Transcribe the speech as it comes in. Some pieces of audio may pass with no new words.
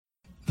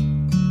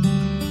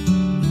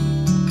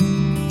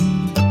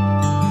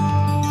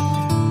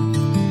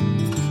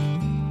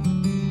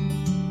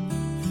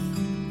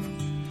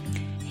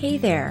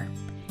there.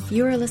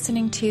 You are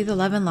listening to the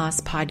Love and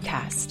Loss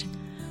podcast.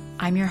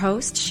 I'm your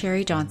host,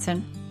 Sherry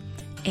Johnson,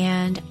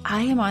 and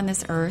I am on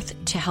this earth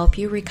to help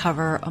you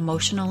recover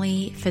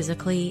emotionally,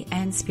 physically,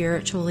 and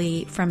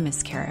spiritually from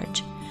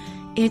miscarriage.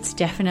 It's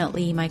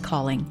definitely my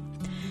calling.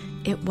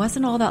 It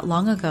wasn't all that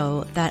long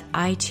ago that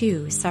I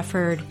too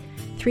suffered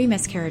 3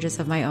 miscarriages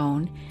of my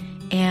own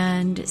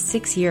and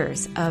 6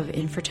 years of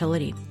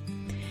infertility.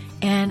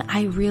 And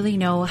I really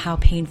know how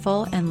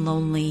painful and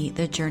lonely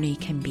the journey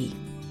can be.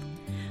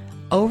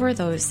 Over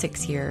those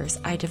 6 years,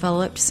 I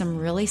developed some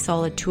really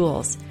solid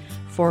tools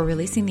for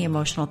releasing the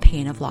emotional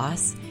pain of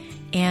loss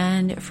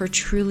and for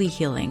truly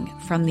healing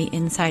from the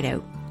inside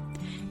out.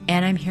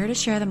 And I'm here to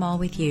share them all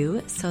with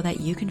you so that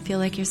you can feel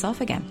like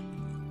yourself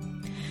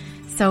again.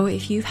 So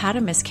if you've had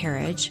a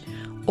miscarriage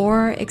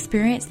or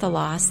experienced the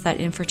loss that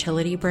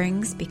infertility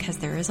brings, because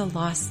there is a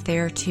loss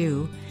there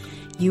too,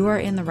 you are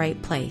in the right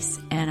place.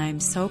 And I'm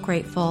so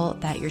grateful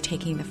that you're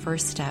taking the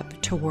first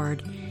step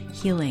toward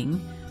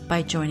healing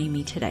by joining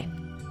me today.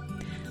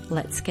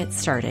 Let's get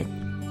started.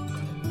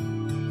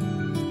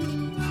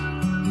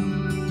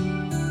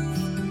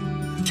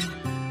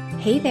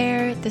 Hey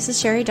there, this is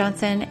Sherry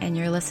Johnson, and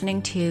you're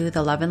listening to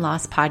the Love and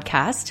Loss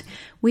podcast.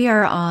 We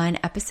are on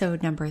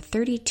episode number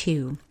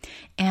 32,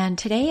 and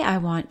today I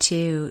want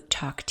to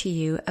talk to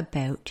you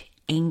about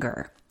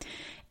anger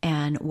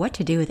and what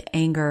to do with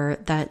anger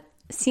that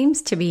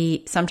seems to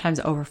be sometimes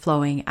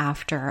overflowing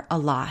after a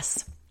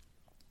loss.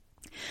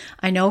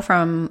 I know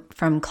from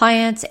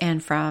clients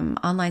and from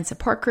online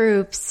support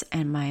groups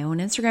and my own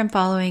Instagram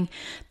following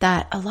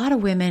that a lot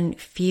of women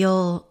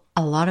feel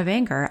a lot of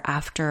anger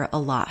after a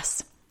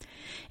loss.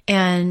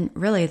 And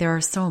really, there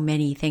are so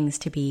many things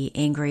to be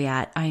angry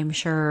at. I am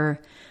sure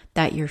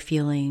that you're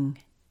feeling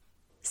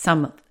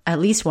at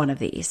least one of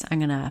these. I'm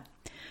going to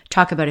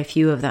talk about a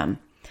few of them.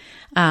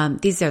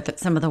 These are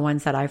some of the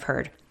ones that I've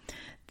heard.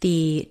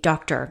 The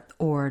doctor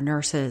or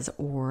nurses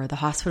or the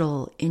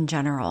hospital in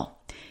general,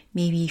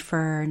 maybe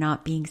for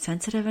not being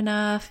sensitive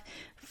enough,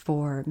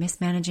 for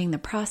mismanaging the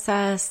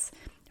process,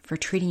 for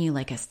treating you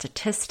like a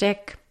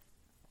statistic.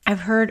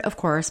 I've heard, of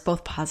course,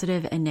 both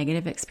positive and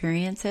negative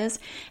experiences,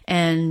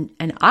 and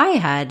I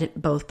had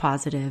both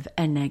positive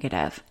and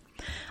negative.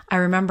 I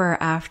remember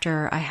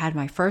after I had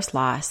my first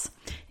loss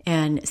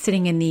and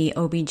sitting in the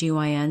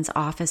OBGYN's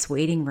office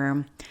waiting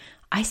room,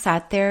 I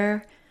sat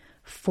there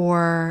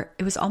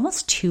it was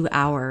almost 2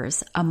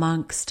 hours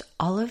amongst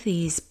all of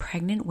these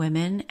pregnant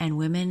women and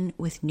women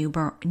with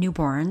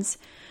newborns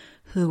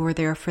who were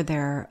there for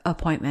their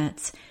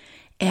appointments.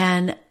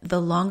 And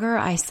the longer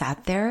I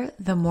sat there,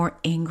 the more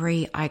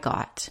angry I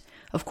got.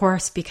 Of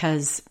course,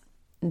 because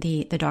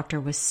the doctor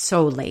was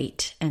so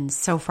late and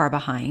so far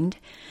behind,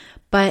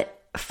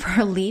 but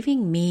for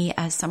leaving me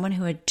as someone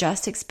who had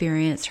just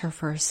experienced her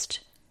first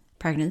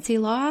pregnancy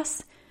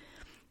loss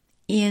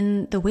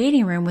in the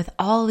waiting room with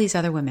all these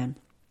other women.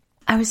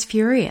 I was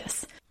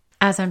furious,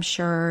 as I'm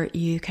sure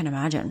you can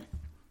imagine.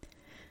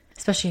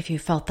 Especially if you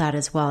felt that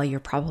as well, you're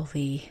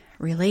probably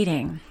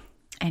relating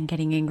and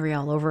getting angry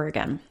all over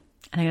again.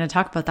 And I'm going to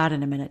talk about that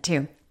in a minute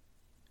too.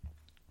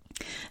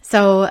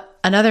 So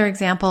another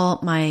example,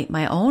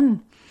 my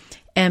own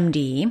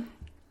MD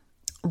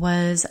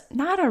was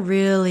not a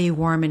really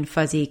warm and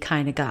fuzzy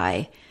kind of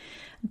guy,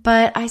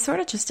 but I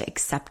sort of just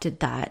accepted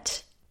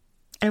that.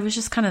 It was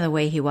just kind of the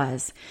way he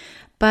was.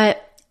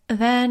 But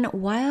then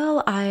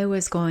while I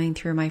was going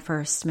through my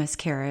first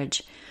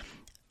miscarriage,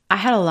 I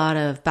had a lot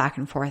of back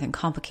and forth and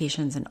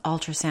complications and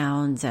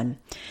ultrasounds.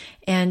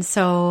 And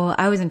so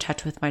I was in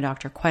touch with my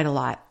doctor quite a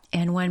lot.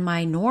 And when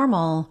my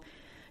normal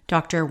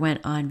doctor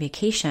went on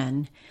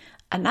vacation,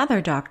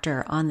 another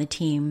doctor on the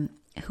team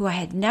who I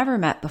had never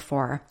met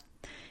before,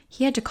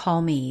 he had to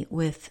call me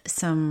with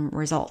some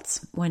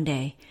results one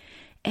day.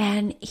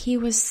 And he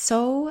was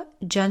so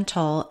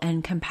gentle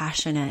and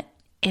compassionate,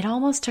 it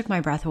almost took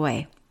my breath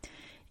away.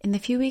 In the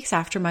few weeks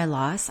after my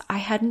loss, I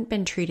hadn't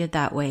been treated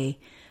that way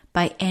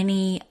by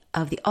any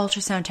of the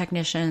ultrasound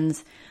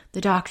technicians,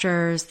 the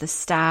doctors, the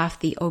staff,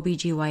 the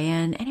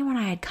OBGYN, anyone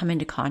I had come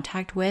into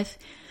contact with.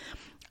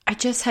 I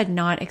just had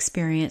not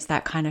experienced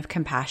that kind of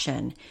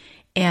compassion.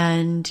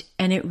 And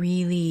it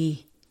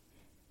really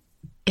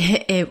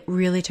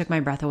took my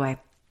breath away.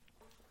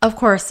 Of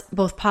course,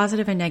 both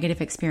positive and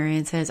negative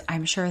experiences,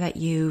 I'm sure that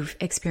you've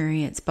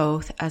experienced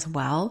both as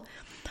well.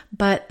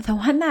 But the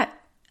one that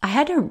I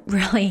had to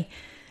really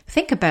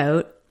think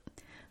about,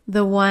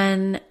 the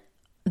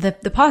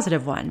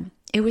positive one,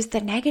 it was the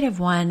negative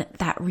one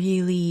that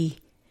really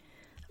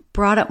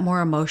brought up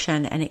more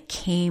emotion, and it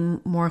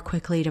came more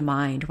quickly to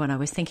mind when I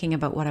was thinking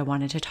about what I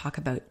wanted to talk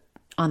about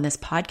on this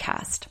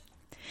podcast.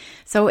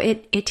 So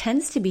it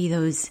tends to be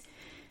those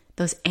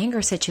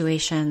anger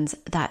situations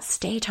that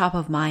stay top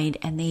of mind,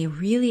 and they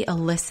really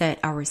elicit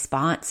a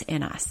response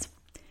in us.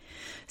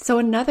 So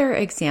another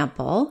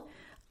example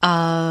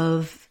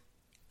of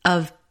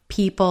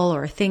people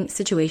or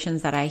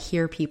situations that I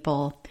hear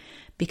people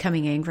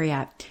becoming angry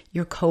at,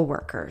 your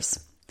coworkers.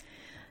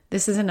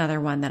 This is another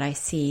one that I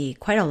see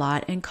quite a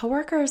lot. And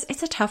coworkers,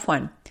 it's a tough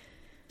one.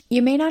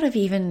 You may not have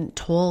even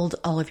told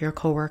all of your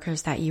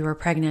coworkers that you were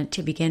pregnant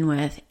to begin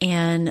with,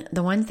 and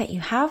the ones that you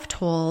have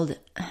told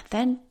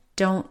then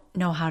don't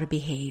know how to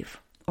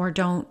behave or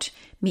don't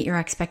meet your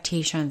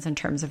expectations in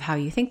terms of how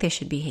you think they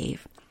should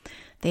behave.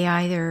 They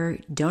either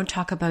don't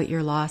talk about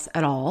your loss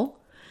at all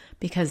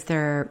because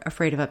they're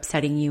afraid of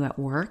upsetting you at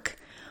work,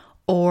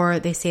 or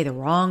they say the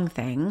wrong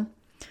thing,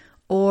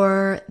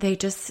 or they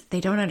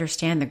don't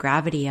understand the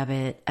gravity of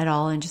it at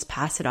all and just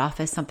pass it off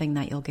as something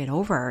that you'll get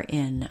over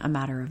in a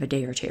matter of a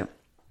day or two.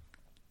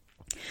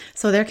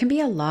 So there can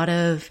be a lot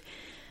of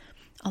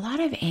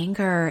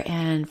anger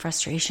and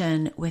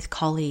frustration with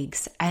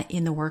colleagues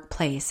in the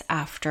workplace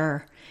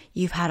after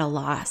you've had a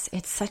loss.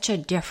 It's such a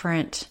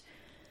different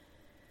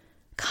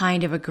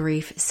kind of a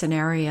grief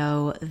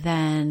scenario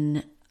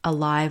than a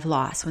live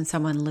loss, when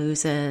someone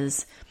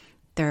loses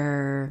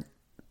their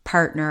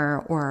partner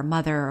or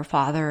mother or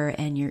father,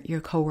 and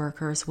your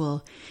coworkers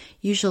will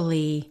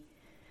usually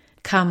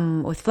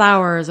come with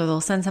flowers, or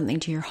they'll send something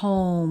to your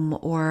home,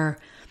 or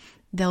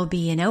there'll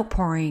be an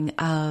outpouring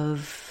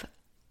of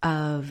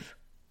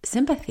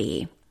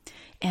sympathy.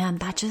 And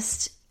that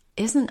just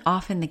isn't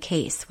often the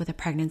case with a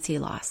pregnancy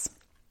loss.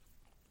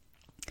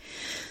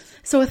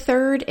 So a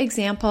third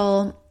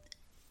example,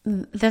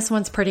 this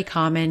one's pretty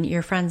common.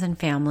 Your friends and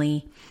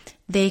family,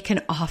 they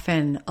can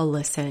often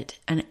elicit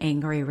an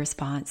angry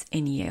response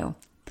in you.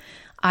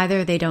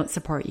 Either they don't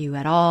support you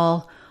at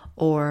all,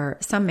 or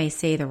some may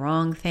say the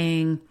wrong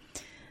thing.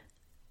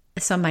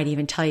 Some might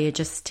even tell you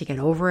just to get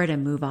over it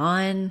and move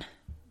on.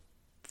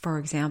 For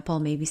example,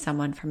 maybe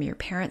someone from your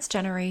parents'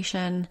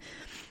 generation.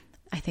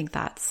 I think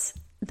that's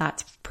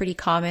pretty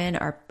common.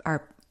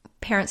 Our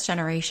parents'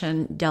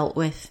 generation dealt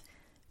with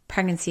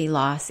pregnancy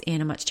loss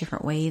in a much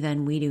different way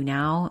than we do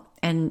now,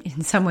 and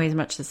in some ways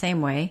much the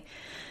same way.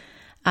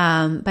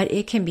 But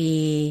it can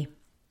be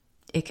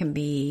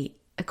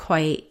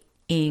quite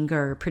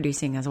anger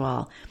producing as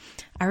well.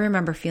 I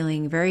remember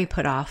feeling very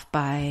put off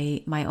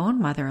by my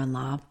own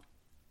mother-in-law.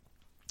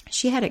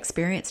 She had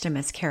experienced a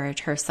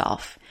miscarriage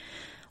herself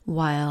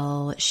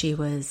while she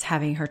was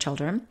having her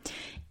children.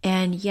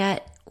 And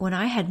yet when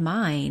I had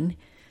mine,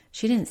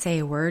 she didn't say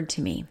a word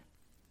to me.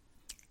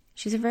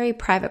 She's a very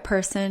private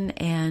person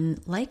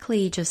and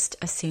likely just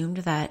assumed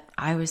that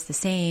I was the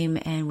same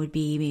and would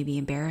be maybe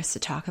embarrassed to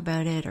talk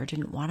about it or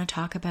didn't want to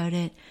talk about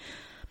it.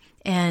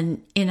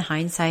 And in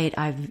hindsight,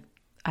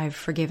 I've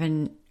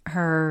forgiven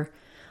her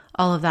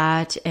all of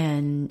that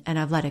and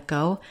I've let it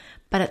go.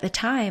 But at the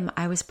time,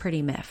 I was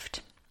pretty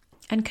miffed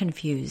and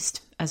confused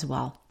as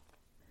well.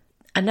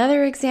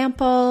 Another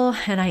example,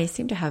 and I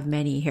seem to have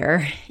many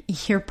here,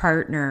 your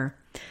partner.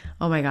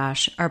 Oh my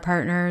gosh, our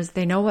partners,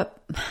 they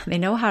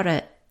know how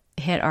to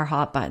hit our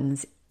hot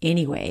buttons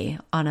anyway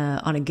on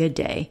a good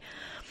day.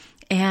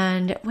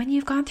 And when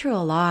you've gone through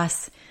a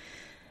loss,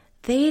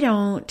 they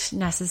don't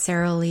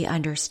necessarily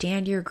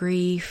understand your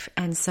grief,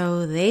 and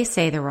so they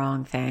say the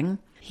wrong thing.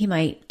 He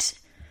might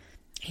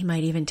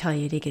even tell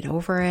you to get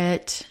over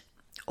it,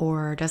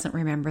 or doesn't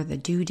remember the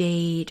due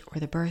date or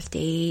the birth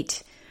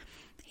date.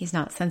 He's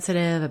not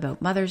sensitive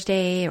about Mother's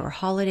Day or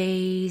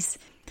holidays.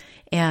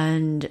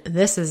 And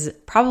this is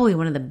probably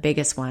one of the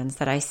biggest ones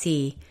that I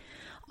see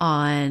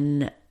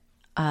on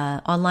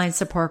online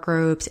support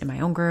groups, in my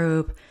own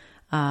group,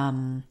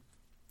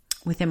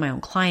 within my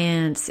own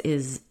clients,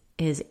 is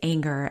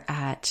anger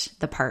at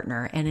the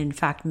partner. And in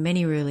fact,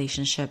 many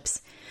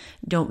relationships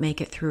don't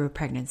make it through a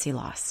pregnancy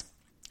loss,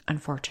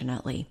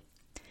 unfortunately.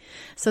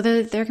 So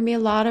there can be a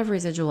lot of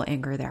residual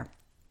anger there.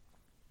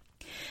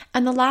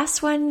 And the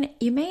last one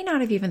you may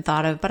not have even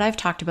thought of, but I've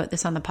talked about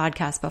this on the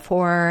podcast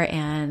before,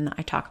 and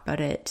I talk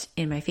about it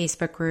in my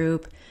Facebook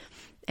group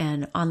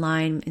and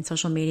online in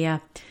social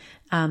media.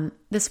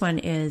 This one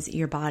is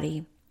your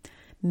body.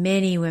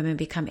 Many women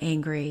become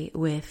angry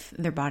with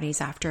their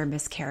bodies after a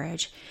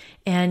miscarriage,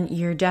 and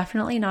you're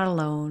definitely not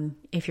alone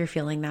if you're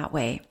feeling that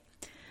way.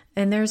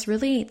 And there's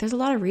a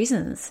lot of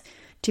reasons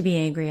to be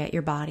angry at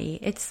your body.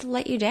 It's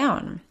let you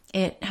down.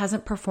 It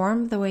hasn't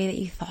performed the way that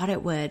you thought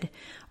it would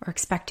or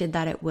expected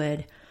that it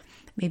would.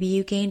 Maybe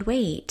you gained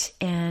weight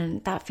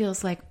and that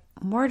feels like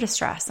more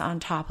distress on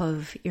top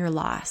of your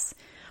loss.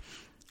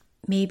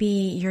 Maybe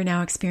you're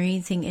now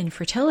experiencing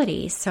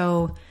infertility,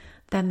 so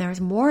then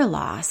there's more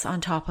loss on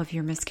top of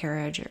your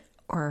miscarriage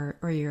or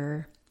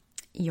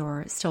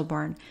your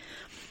stillborn.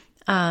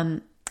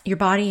 Your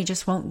body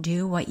just won't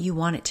do what you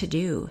want it to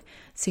do.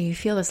 So you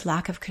feel this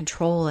lack of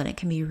control, and it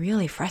can be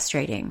really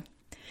frustrating.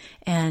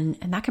 And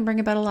that can bring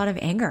about a lot of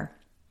anger.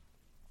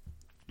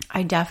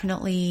 I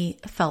definitely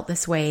felt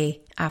this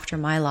way after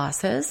my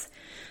losses.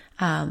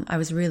 I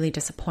was really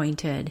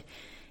disappointed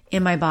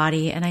in my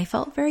body, and I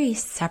felt very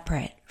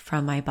separate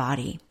from my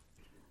body.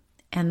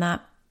 And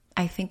that,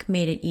 I think,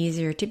 made it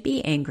easier to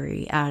be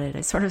angry at it.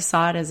 I sort of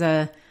saw it as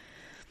my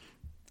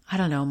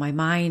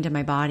mind and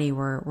my body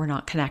were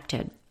not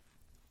connected.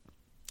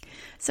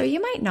 So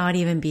you might not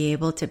even be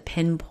able to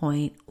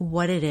pinpoint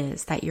what it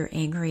is that you're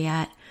angry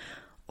at,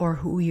 or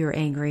who you're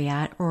angry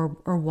at, or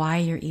why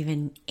you're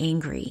even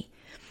angry.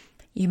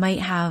 You might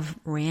have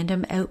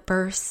random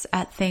outbursts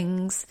at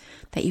things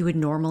that you would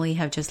normally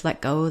have just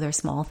let go. They're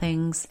small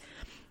things,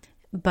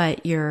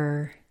 but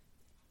you're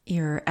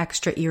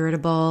extra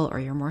irritable or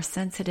you're more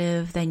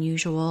sensitive than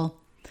usual.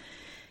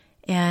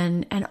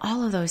 And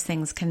all of those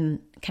things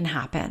can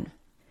happen.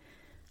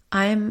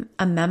 I'm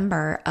a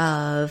member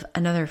of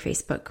another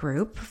Facebook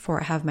group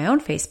I have my own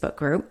Facebook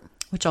group,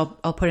 which I'll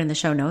put in the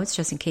show notes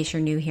just in case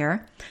you're new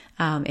here.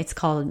 It's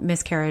called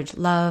Miscarriage,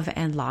 Love,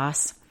 and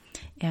Loss.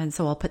 And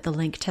so I'll put the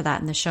link to that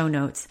in the show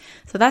notes.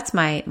 So that's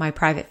my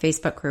private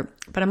Facebook group,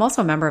 but I'm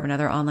also a member of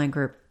another online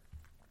group,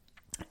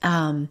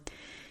 and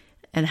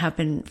have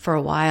been for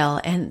a while.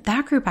 And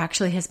that group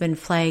actually has been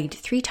flagged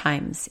 3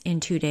 times in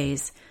 2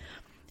 days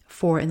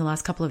in the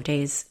last couple of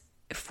days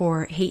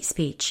for hate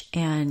speech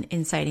and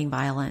inciting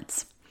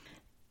violence.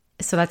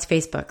 So that's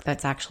Facebook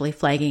that's actually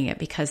flagging it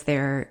because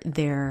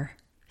they're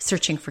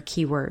searching for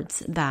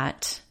keywords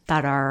that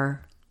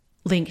are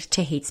linked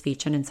to hate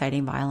speech and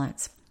inciting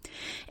violence.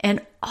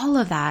 And all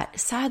of that,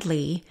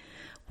 sadly,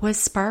 was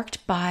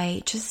sparked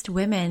by just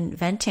women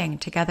venting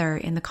together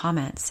in the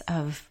comments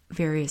of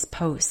various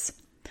posts.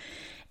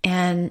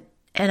 And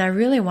I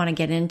really want to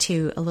get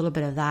into a little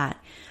bit of that.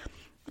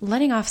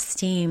 Letting off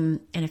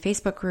steam in a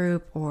Facebook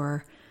group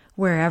or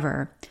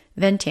wherever,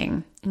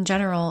 venting in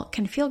general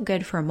can feel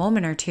good for a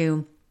moment or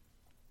two,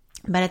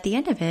 but at the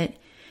end of it,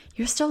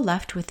 you're still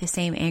left with the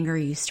same anger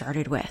you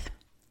started with.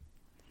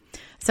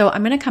 So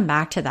I'm going to come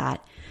back to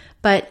that,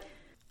 but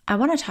I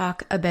want to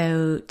talk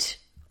about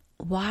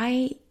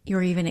why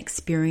you're even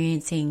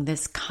experiencing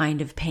this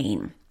kind of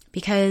pain.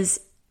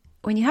 Because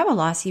when you have a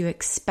loss, you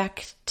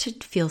expect to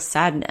feel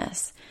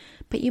sadness,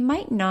 but you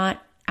might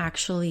not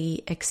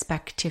actually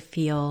expect to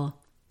feel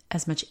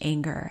as much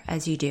anger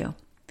as you do.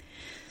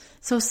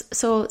 So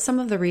some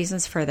of the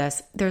reasons for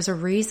this, there's a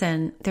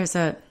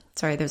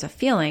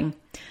feeling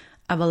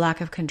of a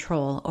lack of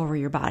control over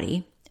your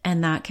body,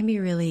 and that can be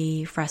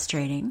really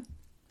frustrating.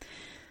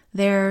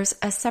 There's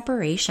a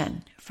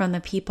separation from the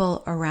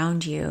people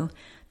around you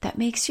that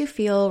makes you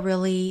feel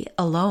really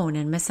alone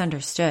and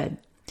misunderstood,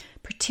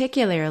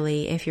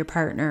 particularly if your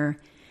partner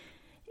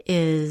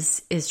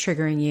is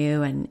triggering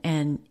you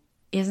and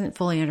isn't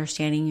fully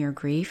understanding your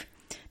grief.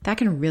 That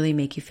can really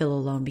make you feel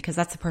alone because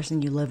that's the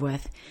person you live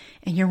with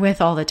and you're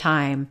with all the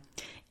time.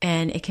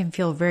 And it can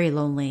feel very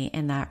lonely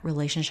in that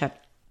relationship,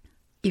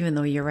 even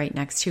though you're right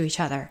next to each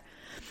other.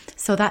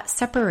 So that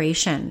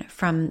separation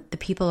from the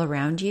people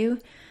around you,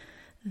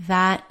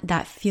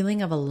 that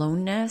feeling of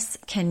aloneness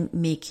can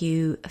make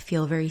you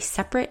feel very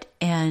separate,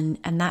 and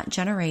that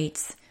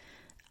generates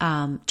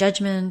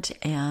judgment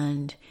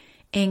and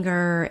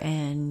anger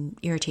and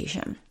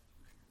irritation.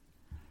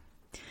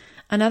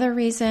 Another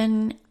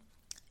reason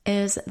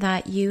is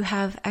that you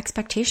have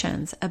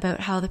expectations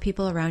about how the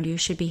people around you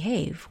should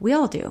behave. We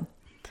all do.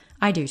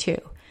 I do too.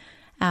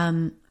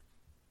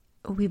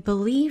 We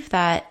believe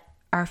that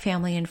our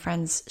family and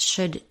friends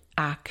should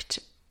act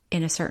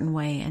in a certain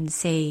way and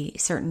say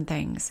certain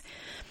things.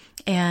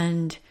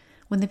 And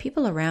when the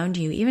people around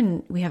you,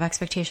 even we have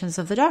expectations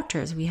of the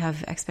doctors, we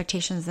have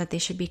expectations that they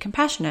should be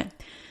compassionate.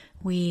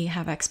 We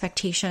have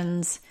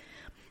expectations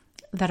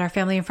that our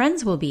family and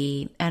friends will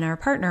be and our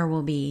partner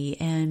will be.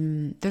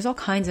 And there's all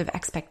kinds of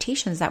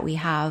expectations that we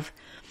have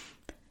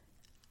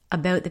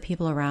about the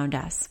people around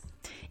us.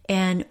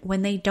 And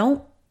when they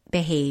don't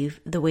behave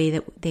the way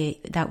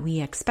that we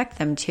expect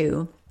them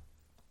to,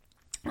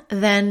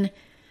 then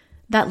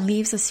that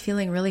leaves us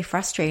feeling really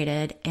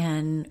frustrated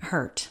and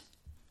hurt.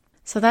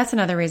 So that's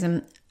another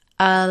reason.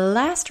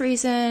 Last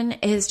reason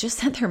is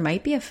just that there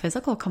might be a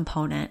physical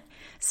component.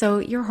 So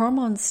your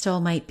hormones still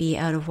might be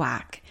out of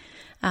whack.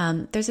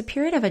 There's a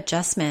period of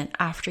adjustment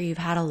after you've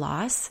had a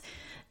loss.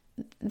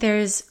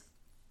 I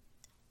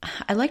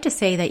like to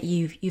say that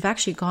you've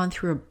actually gone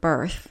through a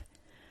birth.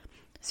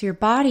 So your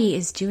body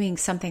is doing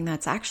something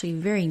that's actually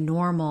very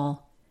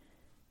normal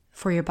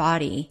for your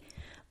body.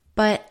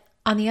 But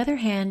on the other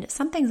hand,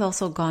 something's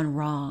also gone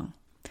wrong.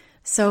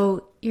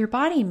 So your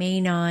body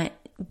may not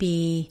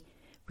be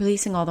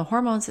releasing all the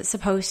hormones it's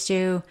supposed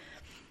to.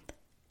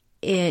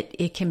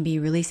 It can be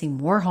releasing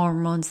more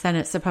hormones than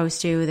it's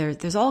supposed to.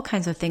 There's all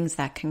kinds of things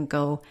that can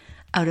go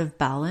out of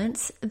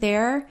balance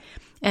there.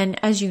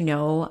 And as you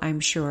know, I'm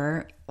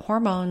sure,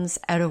 hormones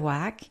out of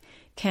whack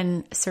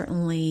can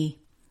certainly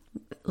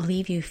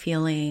leave you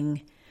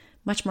feeling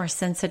much more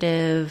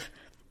sensitive,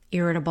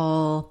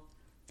 irritable,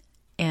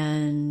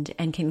 and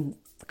can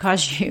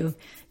cause you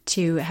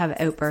to have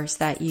outbursts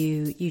that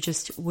you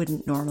just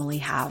wouldn't normally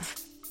have.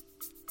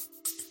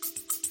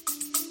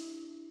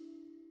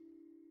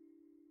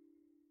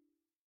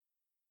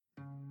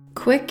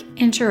 Quick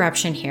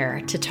interruption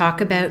here to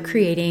talk about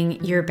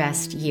creating your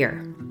best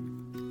year.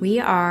 We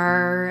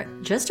are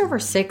just over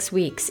 6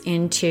 weeks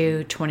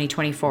into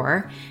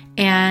 2024,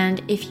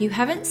 and if you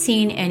haven't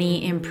seen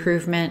any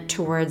improvement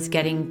towards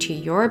getting to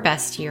your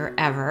best year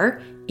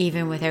ever,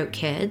 even without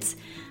kids,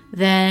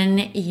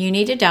 then you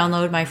need to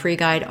download my free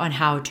guide on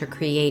how to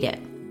create it.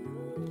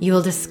 You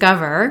will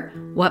discover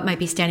what might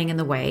be standing in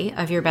the way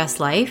of your best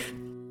life,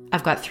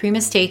 I've got 3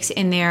 mistakes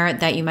in there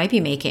that you might be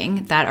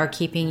making that are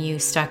keeping you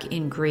stuck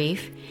in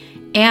grief,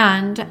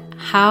 and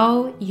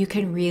how you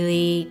can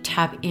really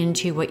tap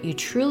into what you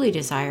truly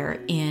desire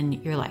in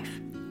your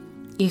life.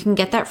 You can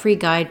get that free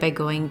guide by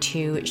going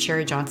to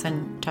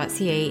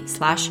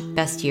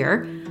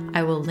sherryjohnson.ca/bestyear.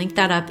 I will link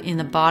that up in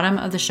the bottom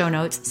of the show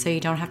notes so you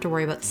don't have to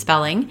worry about the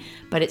spelling,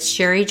 but it's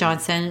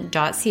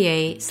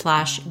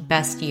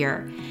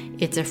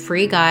sherryjohnson.ca/bestyear. It's a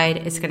free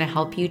guide. It's going to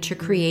help you to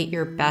create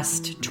your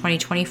best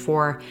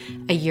 2024,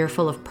 a year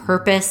full of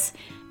purpose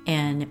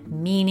and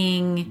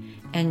meaning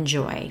and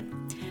joy.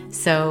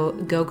 So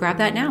go grab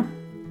that now.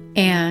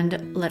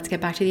 And let's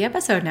get back to the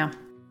episode now.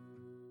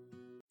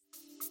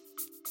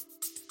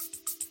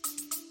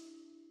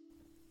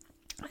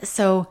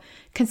 So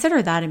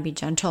consider that and be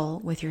gentle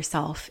with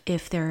yourself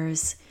if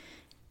there's,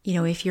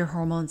 if your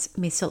hormones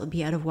may still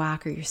be out of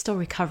whack or you're still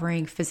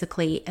recovering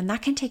physically, and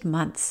that can take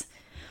months.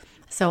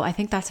 So I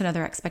think that's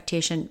another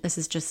expectation. This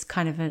is just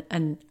kind of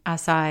an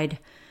aside.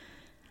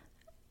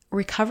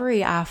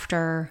 Recovery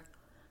after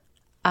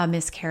a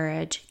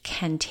miscarriage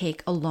can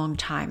take a long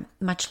time,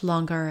 much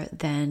longer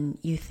than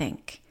you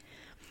think.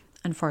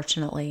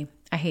 Unfortunately,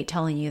 I hate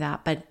telling you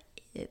that, but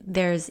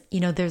there's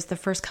the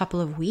first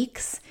couple of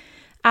weeks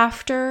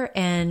after,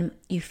 and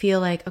you feel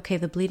like, okay,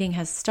 the bleeding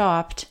has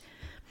stopped.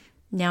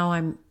 Now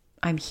I'm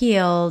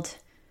healed.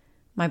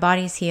 My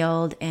body's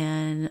healed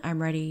and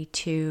I'm ready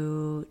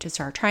to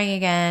start trying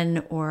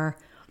again, or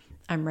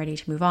I'm ready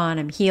to move on.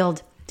 I'm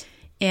healed.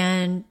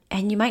 And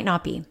you might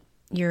not be.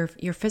 Your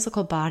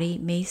physical body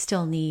may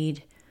still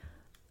need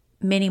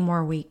many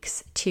more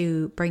weeks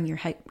to bring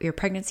your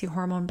pregnancy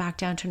hormone back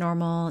down to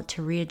normal,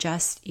 to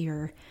readjust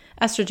your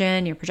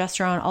estrogen, your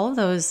progesterone. All of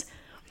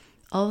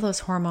those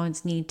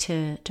hormones need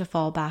to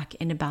fall back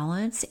into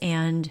balance,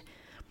 and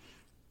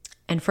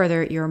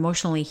further, you're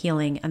emotionally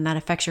healing, and that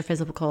affects your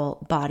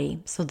physical body.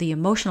 So the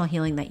emotional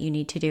healing that you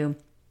need to do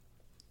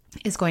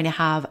is going to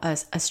have a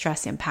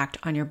stress impact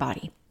on your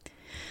body.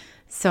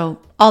 So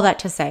all that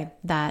to say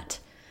that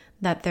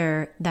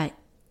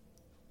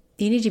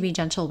you need to be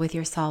gentle with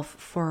yourself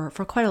for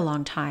quite a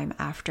long time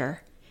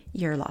after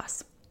your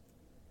loss.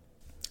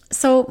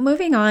 So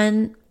moving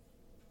on,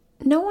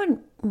 no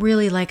one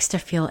really likes to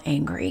feel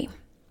angry.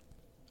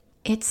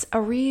 It's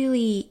a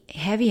really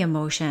heavy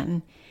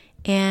emotion,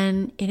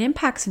 and it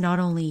impacts not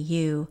only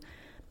you,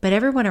 but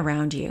everyone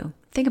around you.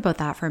 Think about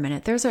that for a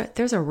minute. There's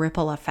a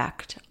ripple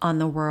effect on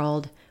the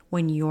world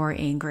when you're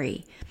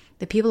angry.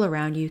 The people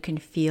around you can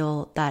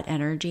feel that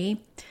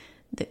energy.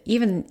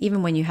 Even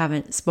when you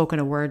haven't spoken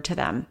a word to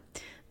them,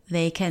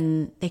 they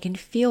can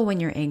feel when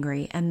you're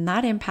angry, and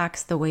that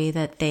impacts the way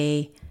that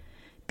they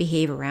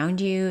behave around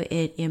you.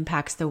 It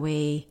impacts the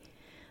way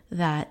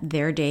that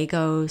their day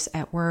goes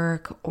at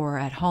work or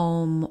at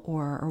home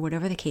or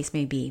whatever the case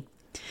may be.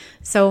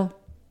 So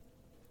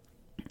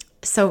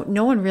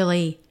no one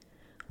really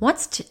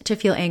wants to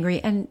feel angry,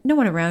 and no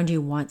one around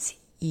you wants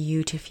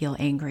you to feel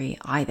angry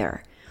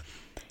either.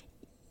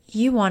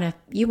 You want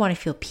to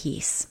feel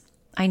peace.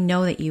 I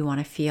know that you want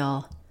to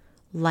feel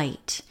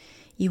light.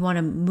 You want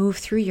to move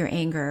through your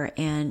anger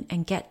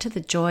and get to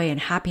the joy and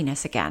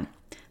happiness again.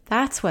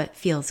 That's what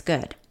feels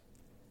good.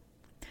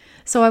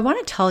 So I want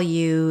to tell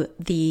you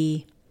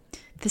the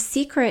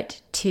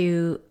secret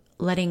to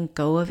letting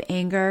go of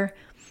anger.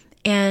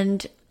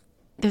 And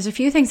there's a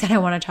few things that I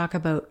want to talk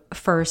about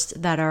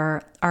first that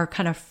are our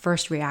kind of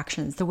first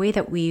reactions, the way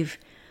that we've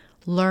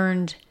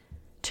learned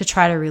to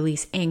try to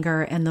release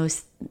anger, and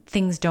those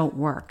things don't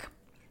work.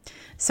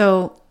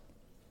 So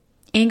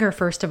anger,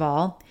 first of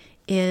all,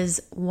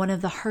 is one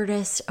of the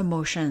hardest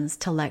emotions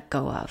to let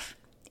go of.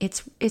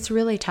 It's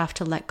really tough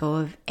to let go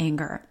of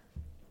anger.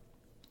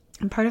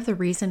 And part of the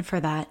reason for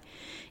that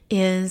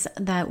is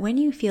that when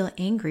you feel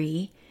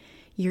angry,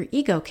 your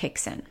ego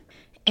kicks in.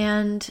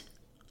 And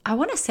I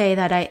want to say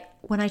that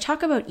when I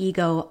talk about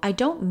ego, I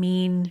don't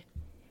mean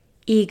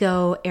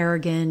ego,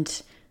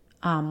 arrogant,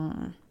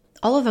 all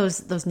of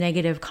those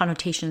negative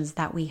connotations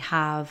that we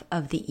have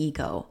of the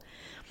ego.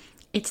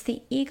 It's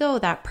the ego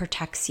that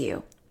protects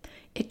you.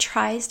 It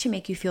tries to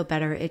make you feel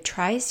better. It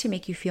tries to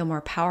make you feel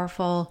more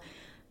powerful.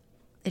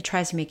 It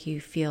tries to make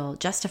you feel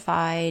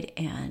justified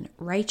and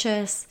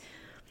righteous,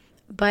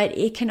 but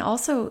it can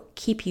also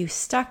keep you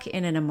stuck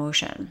in an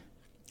emotion.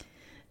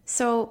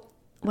 So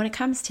when it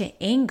comes to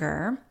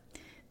anger,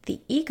 the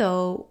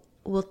ego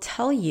will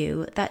tell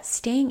you that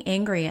staying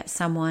angry at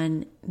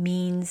someone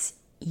means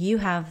you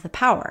have the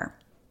power.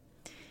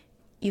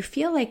 You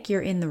feel like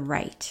you're in the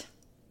right.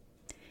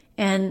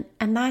 And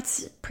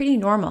that's pretty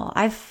normal.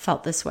 I've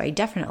felt this way,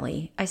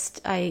 definitely.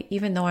 I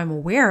even though I'm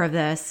aware of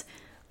this,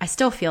 I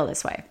still feel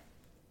this way.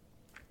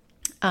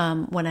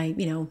 When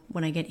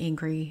I get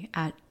angry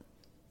at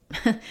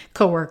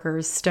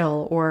coworkers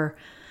still, or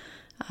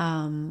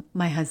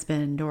my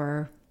husband,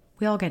 or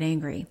we all get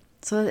angry.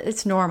 So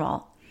it's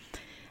normal.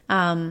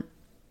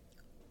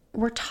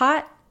 We're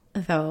taught,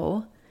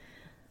 though,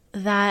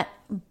 that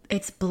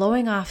it's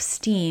blowing off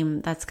steam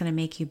that's going to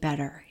make you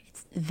better.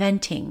 It's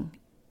venting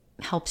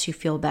helps you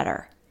feel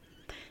better.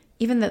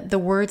 even the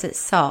words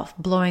itself,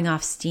 blowing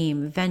off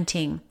steam,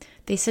 venting,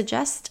 they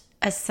suggest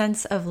a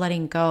sense of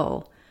letting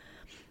go,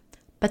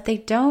 but they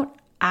don't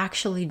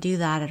actually do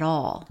that at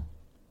all.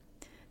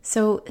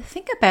 So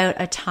think about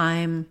a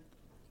time,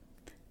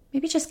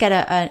 maybe just get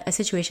a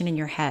situation in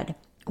your head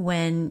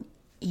when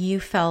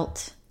you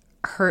felt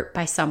hurt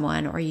by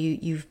someone, or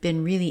you've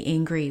been really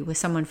angry with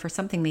someone for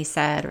something they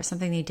said or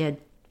something they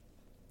did.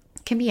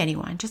 It can be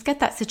anyone. Just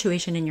get that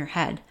situation in your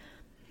head.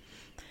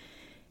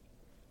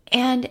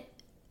 And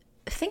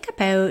think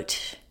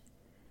about,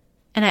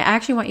 and I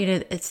actually want you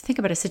to think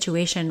about a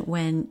situation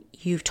when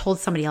you've told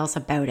somebody else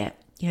about it.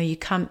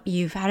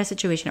 You've had a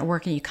situation at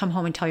work and you come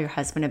home and tell your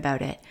husband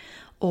about it,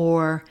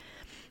 or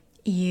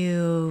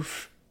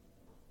you've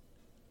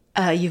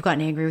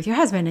gotten angry with your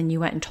husband and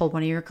you went and told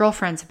one of your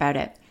girlfriends about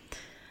it.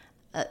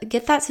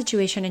 Get that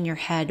situation in your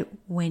head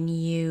when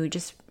you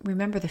just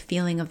remember the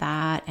feeling of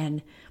that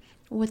and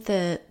what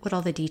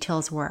all the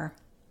details were.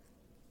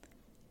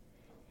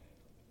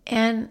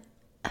 And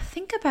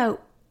think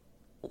about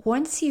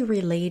once you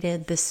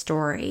related the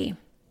story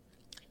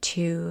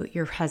to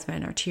your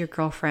husband or to your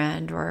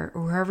girlfriend or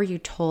whoever you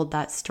told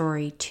that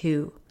story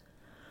to,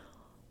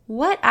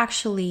 what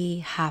actually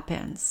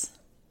happens?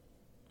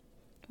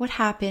 What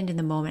happened in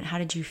the moment? How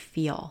did you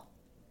feel?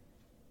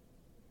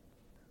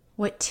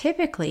 What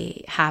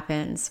typically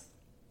happens,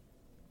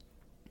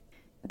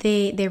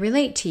 they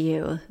relate to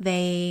you.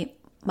 They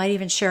might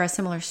even share a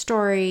similar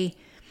story.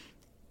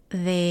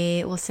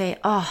 They will say,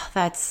 "Oh,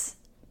 that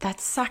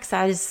sucks.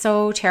 That is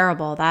so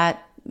terrible.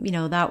 That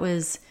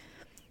was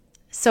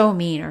so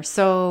mean," or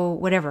so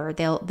whatever.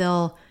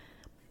 They'll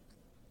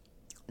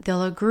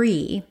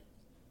agree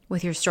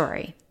with your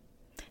story,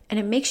 and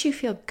it makes you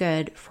feel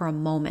good for a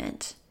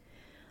moment.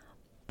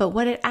 But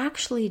what it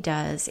actually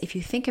does, if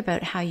you think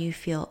about how you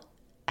feel,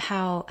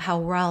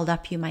 how riled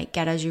up you might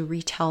get as you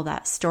retell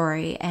that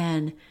story,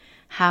 and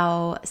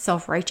how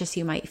self-righteous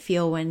you might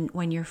feel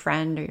when your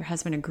friend or your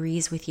husband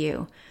agrees with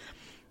you,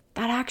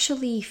 that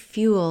actually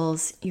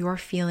fuels your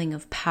feeling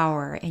of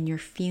power and your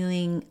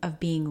feeling of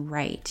being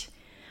right.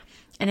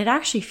 And it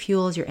actually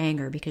fuels your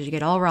anger because you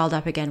get all riled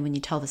up again when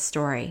you tell the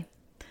story.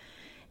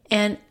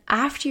 And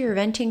after your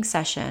venting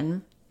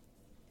session,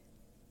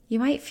 you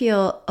might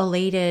feel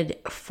elated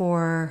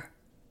for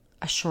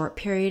a short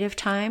period of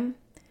time,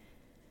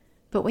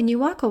 but when you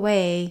walk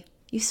away,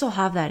 you still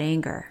have that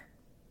anger.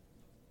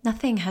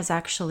 Nothing has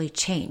actually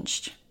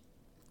changed.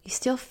 You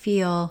still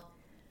feel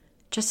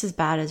just as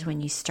bad as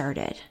when you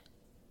started.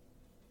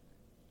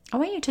 I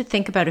want you to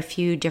think about a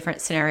few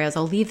different scenarios.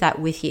 I'll leave that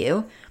with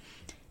you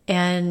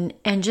and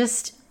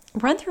just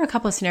run through a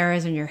couple of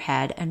scenarios in your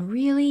head and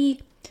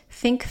really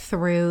think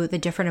through the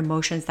different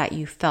emotions that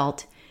you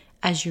felt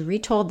as you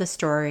retold the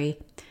story,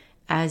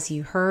 as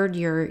you heard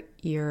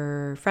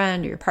your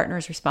friend or your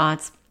partner's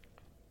response,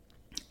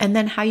 and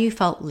then how you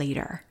felt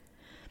later.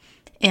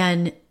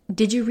 And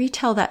did you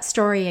retell that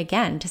story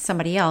again to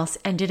somebody else,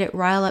 and did it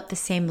rile up the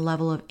same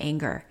level of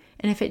anger?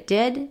 And if it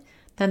did,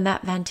 then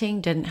that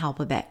venting didn't help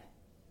a bit.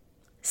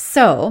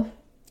 So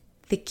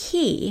the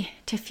key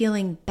to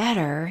feeling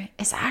better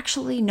is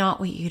actually not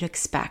what you'd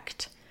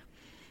expect.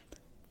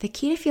 The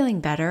key to feeling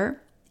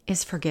better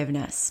is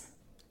forgiveness.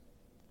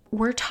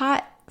 We're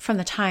taught from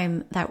the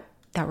time that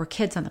we're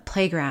kids on the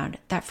playground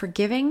that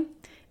forgiving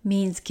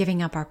means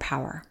giving up our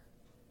power.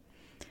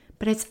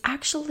 But it's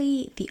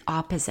actually the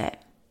opposite.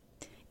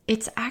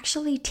 It's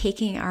actually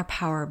taking our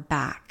power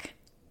back.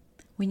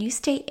 When you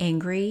stay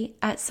angry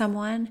at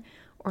someone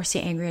or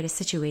stay angry at a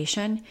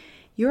situation,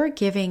 you're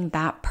giving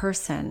that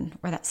person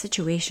or that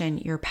situation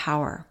your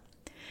power.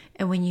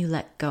 And when you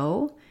let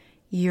go,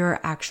 you're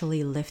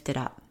actually lifted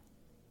up.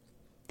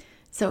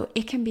 So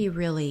it can be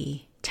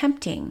really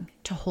tempting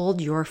to hold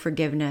your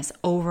forgiveness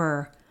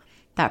over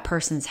that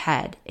person's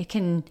head. It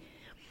can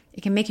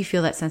make you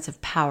feel that sense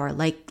of power,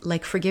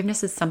 like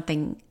forgiveness is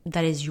something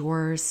that is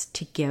yours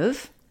to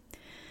give,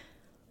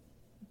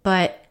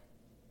 but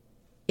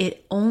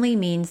it only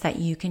means that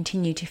you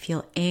continue to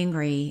feel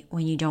angry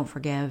when you don't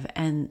forgive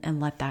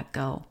and let that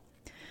go.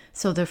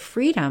 So the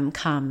freedom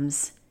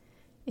comes,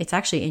 it's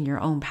actually in your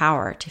own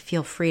power to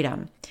feel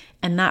freedom.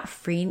 And that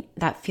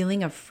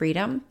feeling of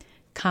freedom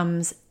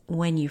comes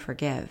when you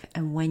forgive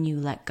and when you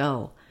let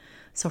go.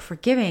 So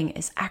forgiving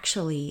is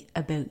actually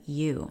about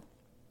you.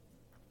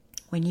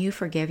 When you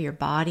forgive your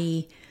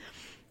body,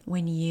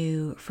 when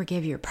you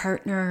forgive your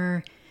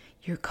partner,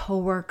 your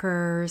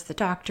coworkers, the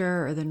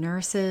doctor or the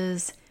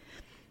nurses,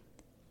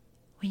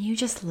 when you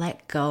just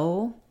let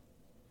go,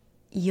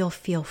 you'll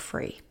feel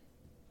free.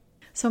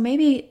 So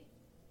maybe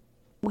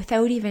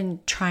without even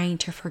trying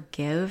to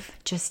forgive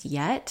just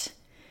yet,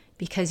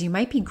 because you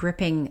might be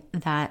gripping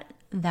that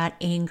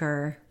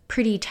anger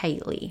pretty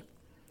tightly.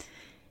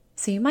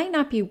 So you might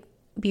not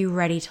be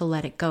ready to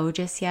let it go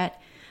just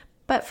yet.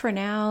 But for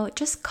now,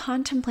 just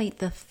contemplate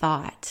the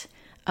thought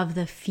of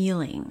the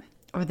feeling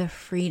or the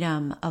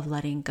freedom of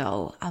letting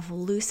go, of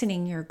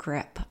loosening your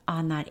grip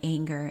on that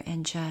anger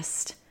and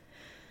just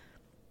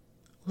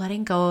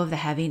letting go of the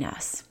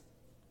heaviness.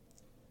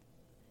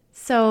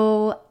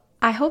 So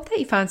I hope that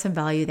you found some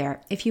value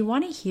there. If you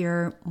want to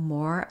hear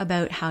more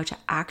about how to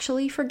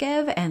actually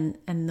forgive and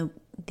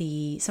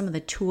the some of the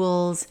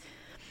tools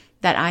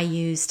that I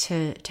use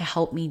to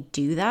help me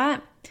do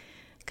that,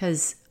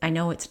 because I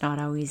know it's not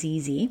always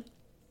easy,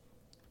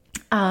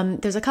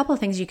 there's a couple of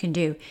things you can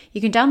do.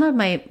 You can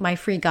download my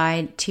free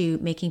guide to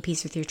making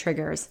peace with your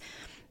triggers.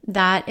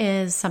 That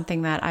is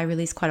something that I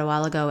released quite a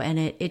while ago, and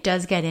it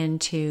does get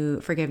into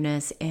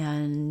forgiveness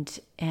and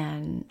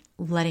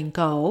letting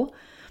go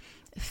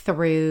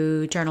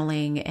through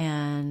journaling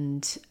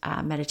and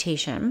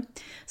meditation.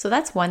 So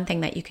that's one thing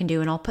that you can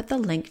do, and I'll put the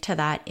link to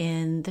that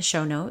in the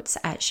show notes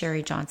at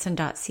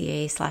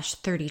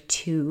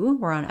sherryjohnson.ca/32.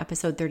 We're on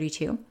episode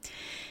 32.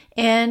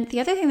 And the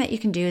other thing that you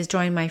can do is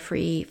join my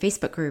free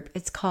Facebook group.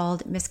 It's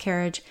called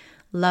Miscarriage,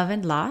 Love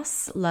and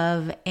Loss,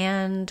 love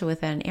and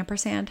with an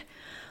ampersand,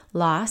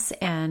 loss.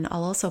 And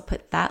I'll also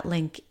put that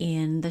link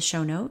in the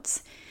show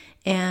notes.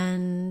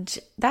 And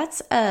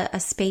that's a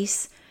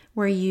space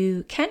where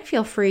you can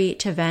feel free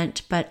to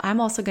vent, but I'm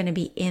also going to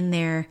be in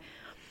there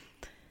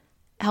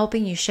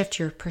helping you shift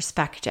your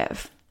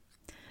perspective.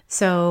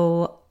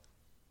 So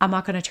I'm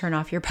not going to turn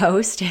off your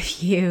post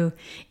if you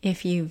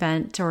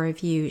vent or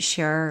if you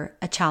share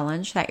a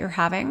challenge that you're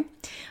having,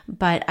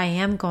 but I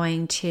am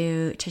going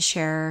to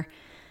share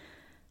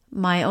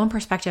my own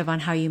perspective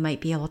on how you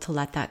might be able to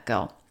let that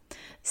go.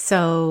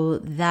 So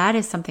that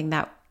is something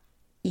that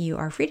you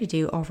are free to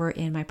do over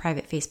in my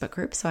private Facebook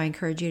group. So I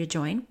encourage you to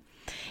join.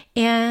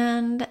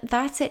 And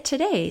that's it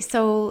today.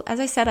 So as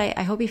I said,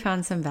 I hope you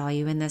found some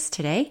value in this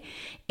today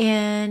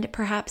and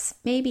perhaps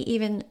maybe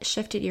even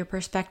shifted your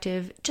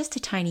perspective just a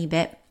tiny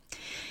bit.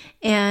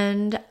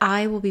 And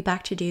I will be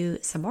back to do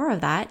some more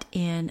of that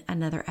in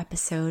another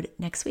episode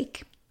next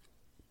week.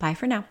 Bye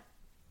for now.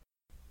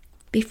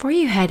 Before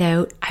you head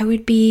out, I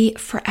would be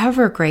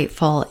forever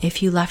grateful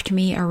if you left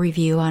me a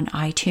review on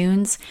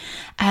iTunes,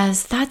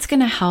 as that's going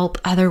to help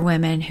other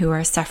women who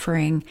are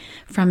suffering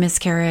from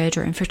miscarriage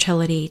or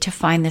infertility to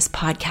find this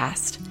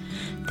podcast.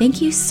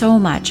 Thank you so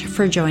much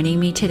for joining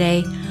me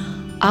today.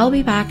 I'll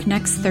be back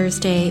next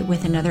Thursday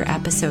with another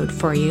episode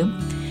for you.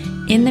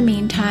 In the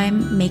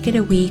meantime, make it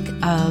a week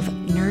of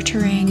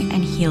nurturing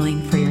and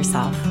healing for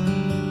yourself.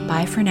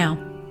 Bye for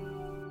now.